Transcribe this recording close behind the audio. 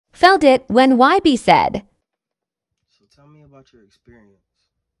felt it when YB said, So tell me about your experience.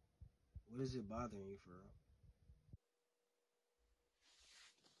 What is it bothering you for real?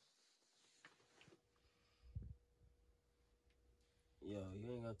 Yo,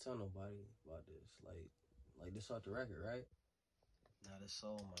 you ain't gonna tell nobody about this. Like this off the record, right? Not a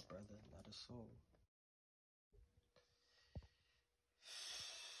soul, my brother. Not a soul.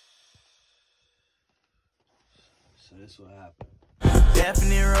 So this what happened.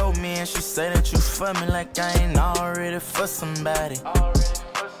 Daphne wrote me and she said that you fuck me like I ain't already for somebody.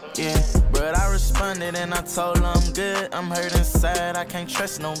 Yeah, but I responded and I told her I'm good. I'm hurt inside, I can't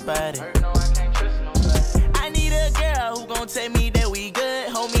trust nobody. I need a girl who gon' tell me that we good,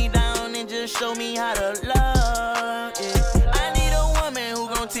 hold me down and just show me how to love. Yeah. I need a woman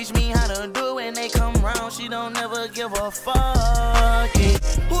who gon' teach me how to do when they come round. She don't never give a fuck. Yeah.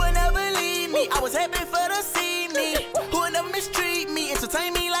 Who would never leave me? I was happy for to see me. Who would never mistreat me?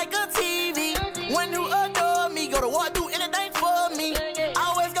 Entertain me like a TV. One who adore me, go to war, do anything for me.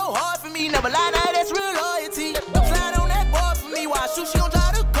 Always go hard for me, never lie, now that's real.